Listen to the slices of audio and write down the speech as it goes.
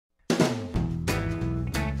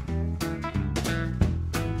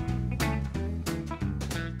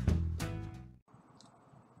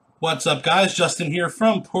What's up, guys? Justin here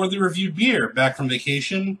from Poorly Reviewed Beer, back from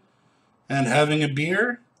vacation and having a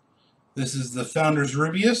beer. This is the Founders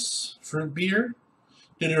Rubius fruit beer.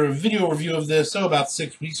 Did a video review of this about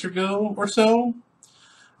 6 weeks ago or so,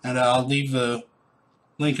 and I'll leave the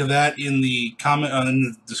link of that in the in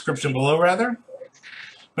the description below, rather.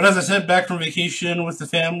 But as I said, back from vacation with the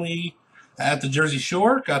family at the Jersey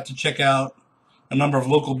Shore, got to check out a number of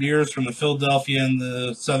local beers from the Philadelphia and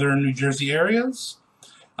the southern New Jersey areas.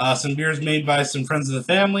 Some beers made by some friends of the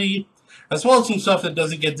family, as well as some stuff that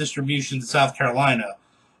doesn't get distribution to South Carolina.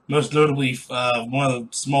 Most notably, one of the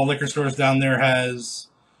small liquor stores down there has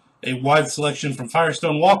a wide selection from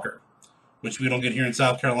Firestone Walker, which we don't get here in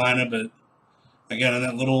South Carolina, but again, in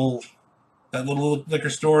that little liquor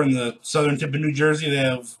store in the southern tip of New Jersey, they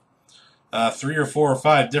have 3 or 4 or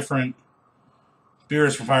 5 different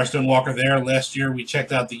beers from Firestone Walker there. Last year, we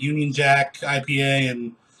checked out the Union Jack IPA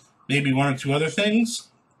and maybe 1 or 2 other things.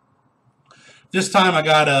 This time I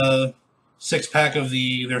got a 6-pack of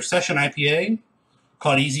their Session IPA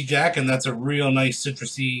called Easy Jack, and that's a real nice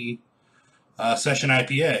citrusy Session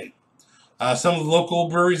IPA. Some of the local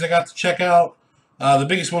breweries I got to check out, the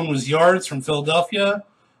biggest one was Yards from Philadelphia.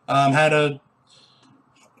 Had a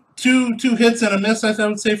two hits and a miss, I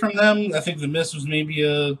would say, from them. I think the miss was maybe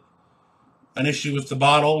an issue with the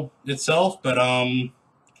bottle itself, but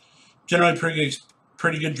generally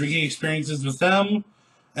pretty good drinking experiences with them.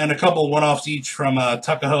 And a couple one-offs each from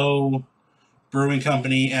Tuckahoe Brewing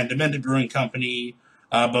Company and Demented Brewing Company,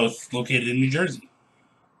 both located in New Jersey.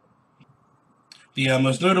 The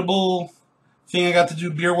most notable thing I got to do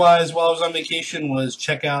beer-wise while I was on vacation was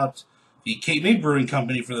check out the Cape May Brewing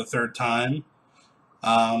Company for the 3rd time.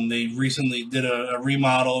 They recently did a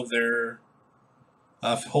remodel of their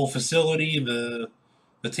whole facility, the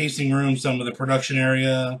tasting room, some of the production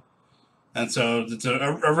area. And so it's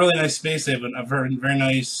a really nice space. They have a very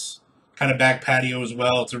nice kind of back patio as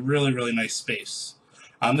well. It's a really, really nice space.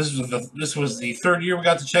 This was the 3rd year we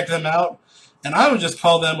got to check them out, and I would just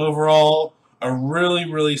call them overall a really,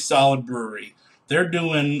 really solid brewery. They're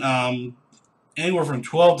doing anywhere from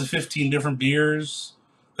 12 to 15 different beers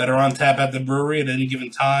that are on tap at the brewery at any given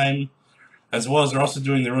time, as well as they're also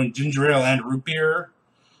doing their own ginger ale and root beer.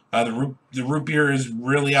 The root beer is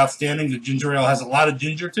really outstanding. The ginger ale has a lot of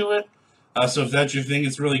ginger to it. So if that's your thing,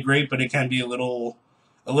 it's really great, but it can be a little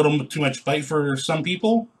too much bite for some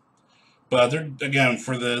people. But they're, again,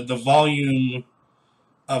 for the volume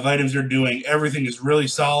of items they're doing, everything is really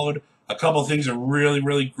solid. A couple things are really,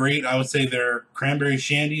 really great. I would say their cranberry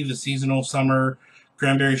shandy, the seasonal summer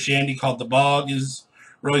cranberry shandy called the Bog, is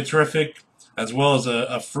really terrific, as well as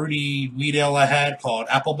a fruity wheat ale I had called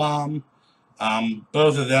Apple Bomb.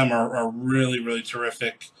 Both of them are really, really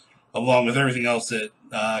terrific, along with everything else that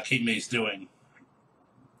Cape May's doing.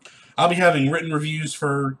 I'll be having written reviews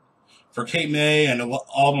for Cape May and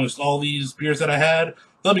almost all these beers that I had.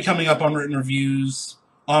 They'll be coming up on written reviews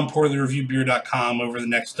on poorlyreviewedbeer.com over the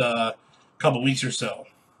next couple weeks or so.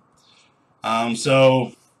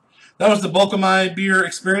 So that was the bulk of my beer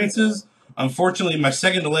experiences. Unfortunately, my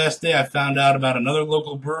second to last day, I found out about another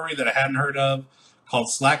local brewery that I hadn't heard of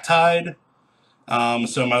called Slack Tide.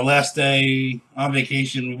 So my last day on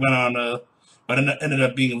vacation, we went on but it ended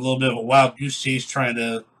up being a little bit of a wild goose chase trying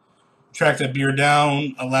to track that beer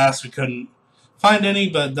down. Alas, we couldn't find any,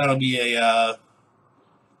 but that'll be a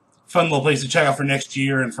fun little place to check out for next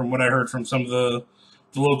year. And from what I heard from some of the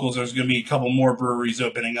locals, there's going to be a couple more breweries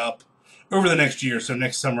opening up over the next year. So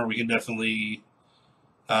next summer we can definitely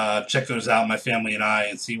check those out, my family and I,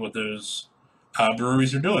 and see what those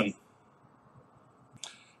breweries are doing.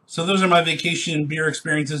 So those are my vacation beer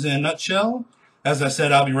experiences in a nutshell. As I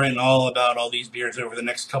said, I'll be writing all about all these beers over the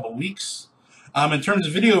next couple weeks. In terms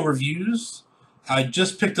of video reviews, I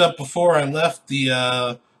just picked up before I left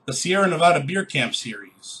the Sierra Nevada Beer Camp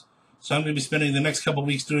series. So I'm going to be spending the next couple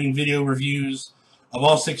weeks doing video reviews of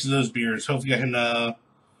all 6 of those beers. Hopefully I can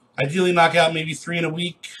ideally knock out maybe 3 in a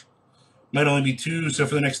week. Might only be 2, so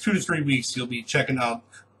for the next 2 to 3 weeks we'll be checking out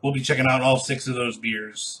all 6 of those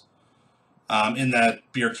beers in that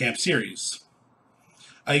Beer Camp series.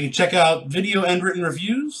 You can check out video and written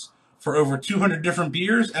reviews for over 200 different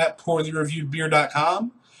beers at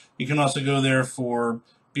poorlyreviewedbeer.com. You can also go there for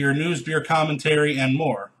beer news, beer commentary, and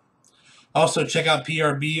more. Also, check out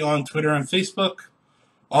PRB on Twitter and Facebook.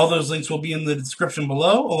 All those links will be in the description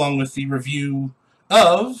below, along with the review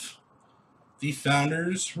of the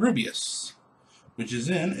Founders Rubius, which is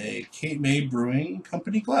in a Cape May Brewing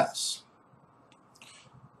Company glass.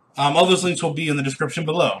 All those links will be in the description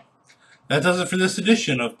below. That does it for this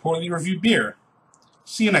edition of Poorly Reviewed Beer.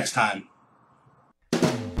 See you next time.